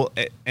cool.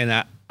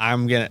 And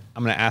I'm gonna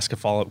ask a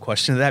follow-up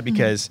question to that,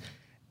 because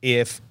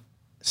if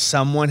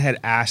someone had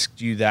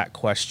asked you that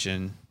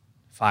question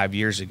 5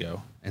 years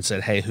ago and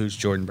said, hey, who's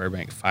Jordan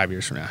Burbank 5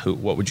 years from now,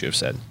 what would you have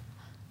said?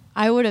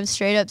 I would have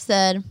straight up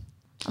said,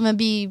 I'm going to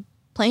be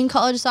playing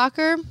college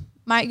soccer,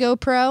 might go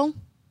pro.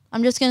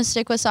 I'm just going to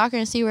stick with soccer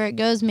and see where it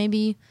goes.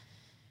 Maybe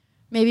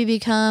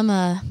become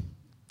a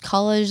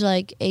college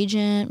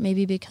agent,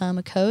 maybe become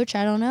a coach.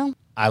 I don't know.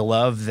 I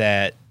love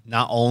that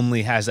not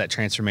only has that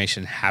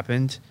transformation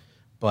happened,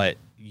 but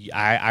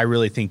I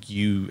really think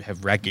you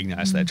have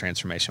recognized that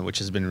transformation, which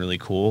has been really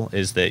cool,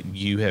 is that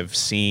you have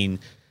seen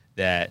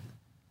that,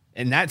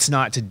 and that's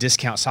not to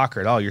discount soccer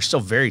at all. You're still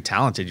very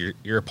talented.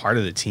 You're a part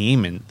of the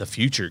team, and the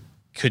future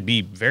could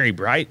be very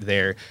bright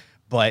there,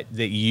 but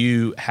that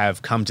you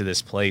have come to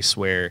this place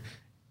where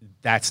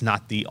that's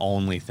not the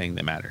only thing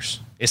that matters.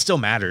 It still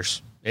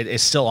matters.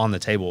 It's still on the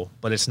table,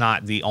 but it's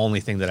not the only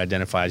thing that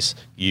identifies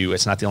you.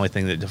 It's not the only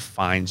thing that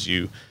defines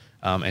you.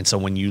 And so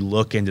when you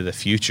look into the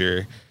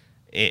future,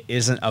 it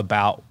isn't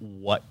about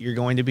what you're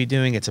going to be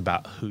doing. It's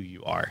about who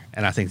you are.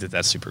 And I think that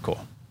that's super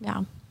cool. Yeah.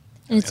 And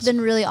it's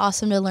been really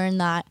awesome to learn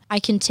that I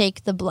can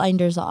take the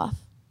blinders off.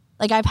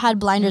 I've had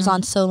blinders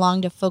on so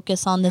long to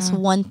focus on this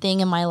one thing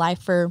in my life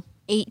for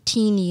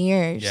 18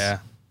 years. Yeah.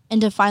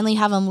 And to finally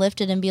have them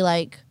lifted and be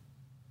like,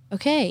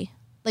 okay,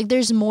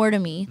 there's more to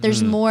me.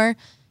 There's more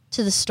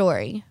to the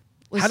story.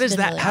 How does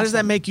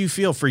that make you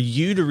feel, for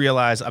you to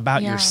realize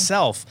about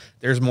yourself,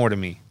 there's more to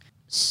me?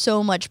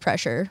 So much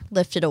pressure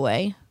lifted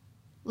away.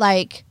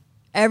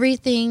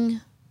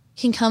 Everything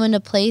can come into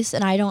place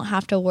and I don't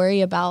have to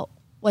worry about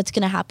what's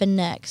going to happen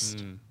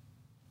next.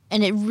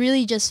 And it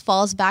really just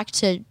falls back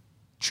to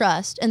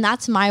trust. And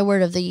that's my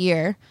word of the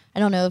year. I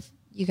don't know if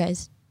you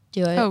guys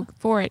do it. Oh,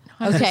 for it.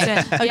 100%.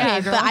 Okay. Yeah,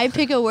 but I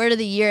pick a word of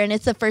the year, and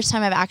it's the first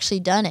time I've actually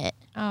done it.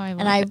 Oh, I love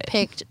and I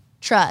picked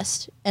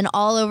trust. And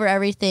all over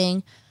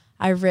everything,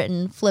 I've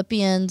written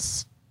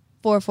Philippians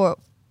 4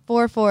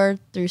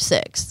 through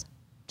 6.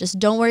 Just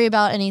don't worry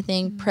about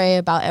anything. Pray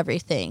about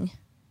everything.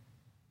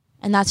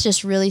 And that's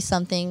just really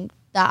something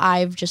that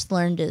I've just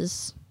learned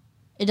is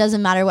it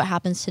doesn't matter what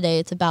happens today.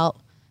 It's about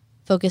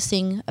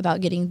focusing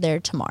about getting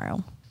there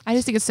tomorrow. I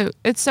just think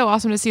it's so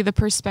awesome to see the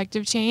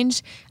perspective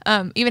change.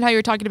 Even how you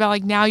were talking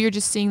about now you're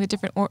just seeing the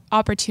different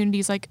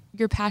opportunities,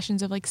 your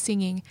passions of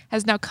singing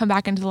has now come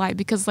back into the light,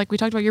 because we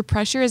talked about, your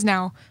pressure is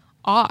now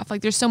off.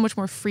 There's so much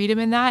more freedom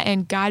in that,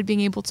 and God being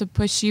able to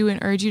push you and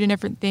urge you to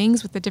different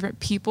things with the different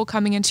people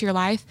coming into your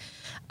life.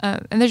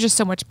 And there's just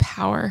so much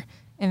power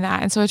in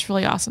that. And so it's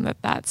really awesome that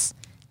that's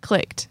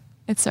clicked.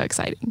 It's so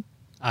exciting.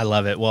 I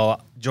love it.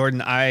 Well,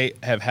 Jordan, I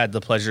have had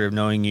the pleasure of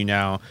knowing you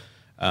now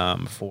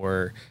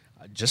for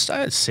just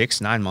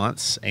 6-9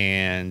 months,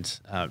 and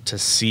to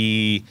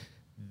see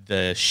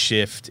the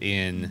shift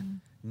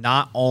in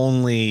not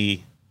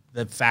only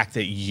the fact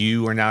that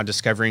you are now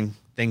discovering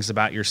things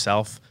about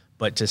yourself,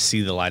 but to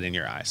see the light in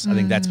your eyes. I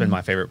think that's been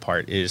my favorite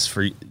part, is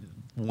for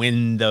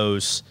when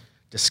those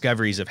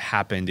discoveries have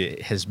happened,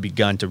 it has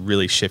begun to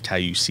really shift how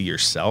you see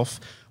yourself,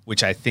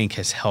 which I think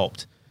has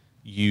helped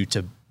you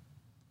to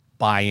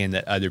buy in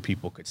that other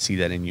people could see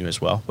that in you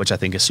as well, which I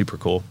think is super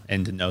cool.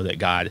 And to know that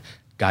God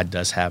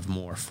does have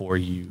more for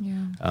you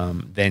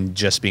than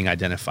just being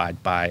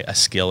identified by a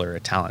skill or a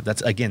talent.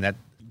 That's, again, that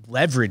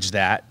leverage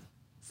that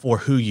for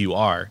who you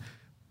are,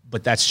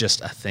 but that's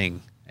just a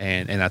thing.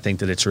 And I think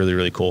that it's really,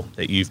 really cool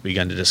that you've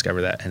begun to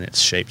discover that, and it's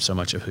shaped so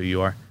much of who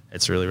you are.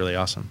 It's really, really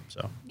awesome.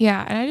 So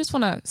yeah, and I just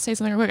want to say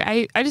something real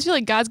quick. I just feel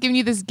like God's giving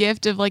you this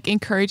gift of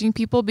encouraging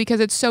people, because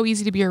it's so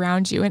easy to be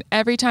around you. And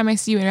every time I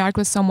see you interact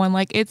with someone,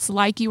 it's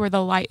like you are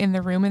the light in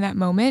the room in that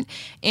moment.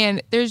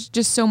 And there's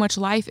just so much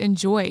life and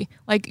joy.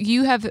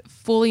 You have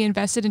fully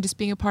invested in just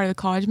being a part of the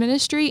college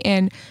ministry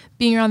and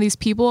being around these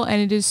people.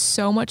 And it is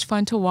so much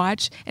fun to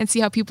watch and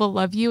see how people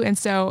love you. And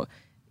so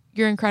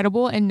you're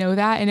incredible, and know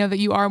that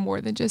you are more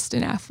than just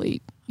an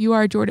athlete. You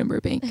are Jordan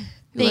Burbank.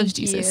 Who loves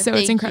Jesus. So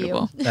it's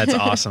incredible. That's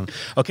awesome.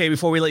 Okay,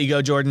 before we let you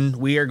go, Jordan,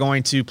 we are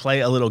going to play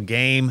a little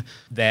game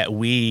that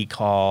we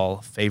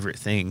call Favorite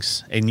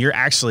Things. And you're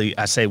actually,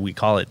 I say we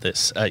call it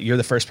this, you're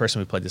the first person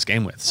we played this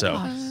game with. So,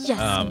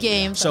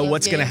 game. So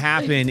what's going to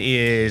happen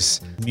is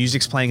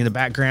music's playing in the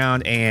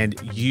background, and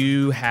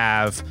you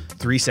have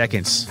 3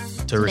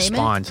 seconds to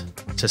respond,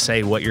 to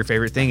say what your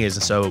favorite thing is.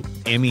 And so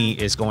Emmy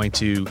is going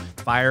to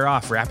fire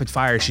off rapid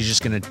fire. She's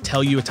just going to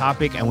tell you a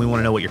topic, and we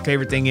want to know what your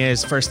favorite thing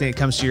is. First thing that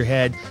comes to your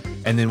head.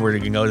 And then we're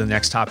going to go to the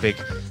next topic.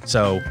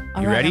 So,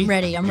 you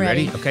ready? I'm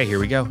ready. Okay, here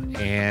we go.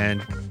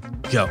 And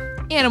go.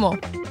 Animal.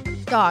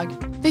 Dog.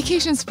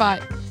 Vacation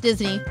spot.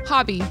 Disney.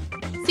 Hobby.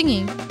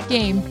 Singing.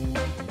 Game.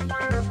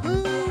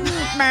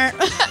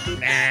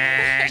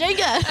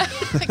 Jenga.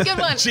 Good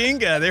one.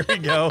 Jenga. There we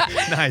go.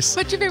 Nice.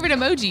 What's your favorite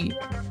emoji?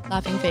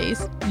 Laughing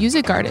face.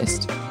 Music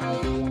artist.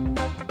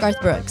 Garth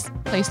Brooks.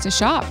 Place to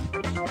shop.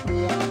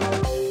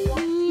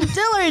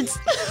 Dillard's.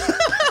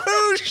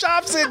 Who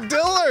shops at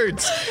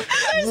Dillard's?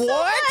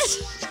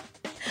 What?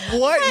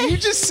 What? You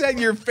just said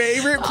your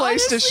favorite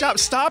place to shop.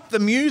 Stop the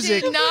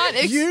music. Did not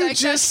expect You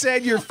just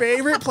said your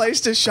favorite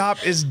place to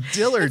shop is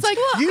Dillard's. It's like,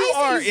 well, you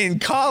I are see in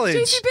college.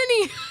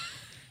 JCPenney.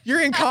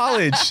 You're in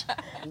college.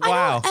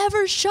 Wow. I don't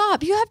ever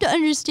shop. You have to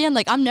understand,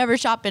 like, I'm never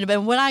shopping,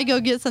 but when I go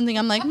get something,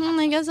 I'm like,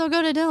 I guess I'll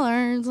go to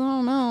Dillard's. I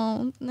don't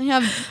know. They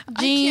have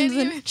jeans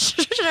and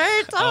shirts.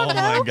 I don't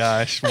know. My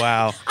gosh.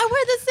 Wow. I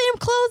wear the same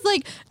clothes,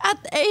 like,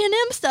 at the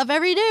A&M stuff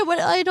every day. What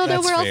I don't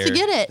know where else to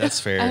get it. That's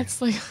fair.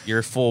 That's like-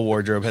 Your full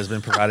wardrobe has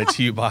been provided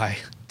to you by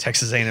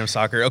Texas A&M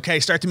Soccer. Okay,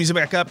 start the music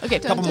back up. Okay, a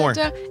couple more.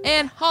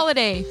 And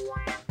holiday,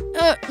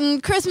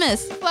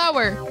 Christmas.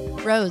 flower,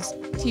 Rose.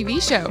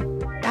 TV show,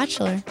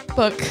 Bachelor.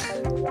 book,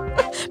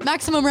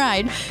 Maximum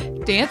Ride.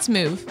 dance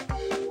move.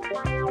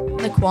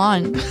 The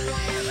Quan.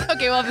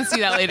 Okay, we'll have to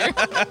see that later.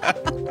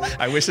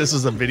 I wish this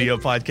was a video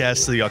podcast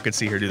so y'all could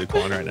see her do the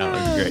Quan right now.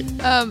 That'd be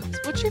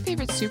great. What's your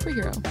favorite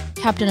superhero?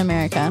 Captain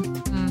America.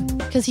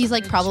 Because he's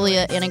like probably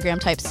an Enneagram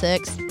type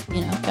 6.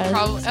 You know,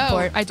 gotta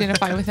support.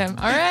 Identify with him.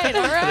 All right.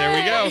 There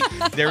we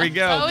go. There we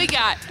go. What we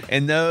got?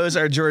 And those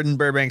are Jordan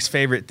Burbank's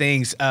favorite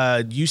things.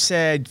 You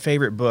said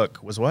favorite book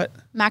was what?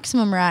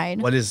 Maximum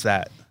Ride. What is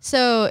that?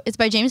 So it's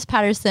by James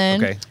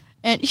Patterson. Okay.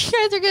 And you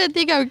guys are going to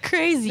think I'm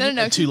crazy.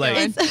 No. Too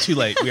late. Too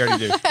late. We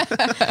already do.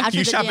 After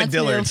You the shop at dance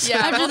Dillard's. moves. Yeah,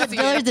 After we'll the see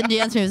Dillard's and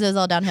dance moves, it was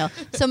all downhill.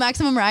 So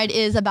Maximum Ride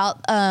is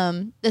about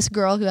this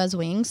girl who has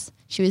wings.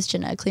 She was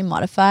genetically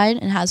modified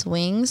and has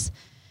wings.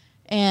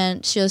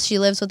 And she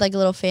lives with like a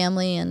little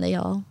family, and they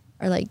all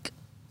are like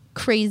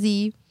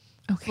crazy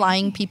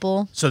flying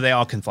people. So they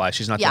all can fly.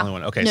 She's not the only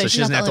one. Okay, No, so she's she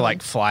not doesn't the have to only like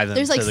one. fly them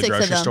There's to like the 6 of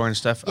grocery them. store and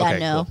stuff? Yeah, Okay,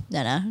 no.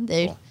 cool.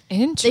 They fly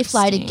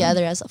Interesting.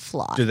 together as a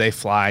flock. Do they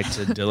fly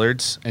to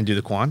Dillard's and do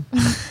the Quan?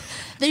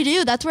 They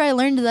do. That's where I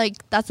learned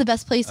like that's the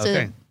best place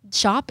Okay. to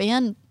shop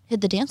and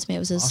hit the dance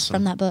moves is Awesome.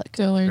 from that book.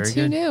 Dillard's,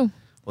 Very who good. knew?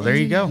 Well, there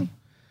you go.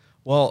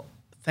 Well,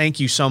 thank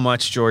you so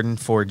much, Jordan,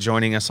 for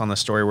joining us on the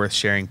Story Worth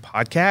Sharing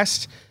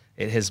podcast.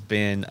 It has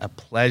been a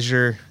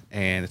pleasure,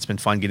 and it's been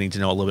fun getting to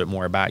know a little bit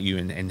more about you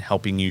and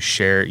helping you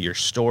share your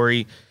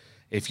story.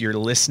 If you're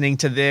listening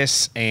to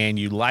this and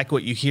you like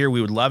what you hear,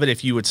 we would love it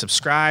if you would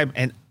subscribe.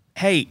 And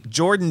hey,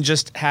 Jordan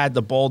just had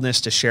the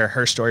boldness to share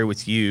her story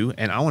with you,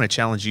 and I want to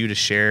challenge you to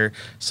share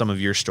some of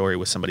your story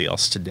with somebody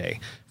else today.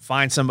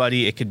 Find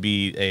somebody. It could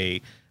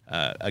be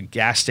a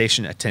gas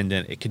station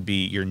attendant. It could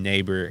be your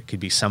neighbor. It could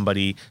be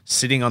somebody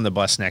sitting on the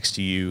bus next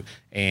to you,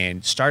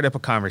 and start up a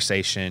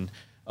conversation.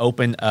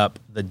 Open up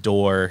the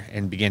door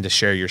and begin to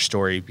share your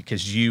story,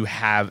 because you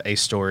have a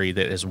story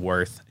that is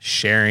worth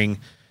sharing.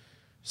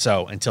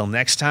 So until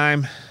next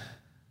time,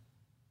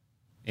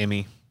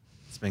 Emmy,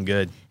 it's been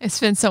good. It's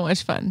been so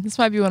much fun. This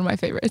might be one of my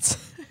favorites.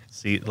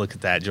 See, look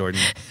at that,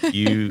 Jordan.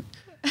 You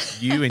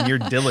and your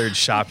Dillard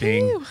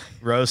shopping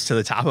rose to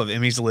the top of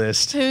Emmy's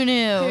list. Who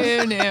knew?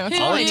 Who knew? It's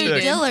All all it I took-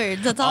 needed.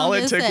 Dillard's. That's all, All I'm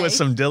it gonna took say. was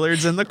some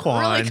Dillards in the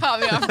Quan. Really caught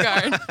me off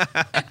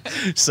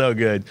guard. So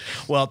good.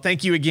 Well,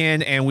 thank you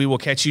again, and we will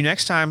catch you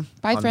next time.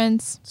 Bye, on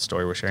friends.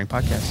 Story We're Sharing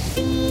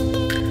podcast.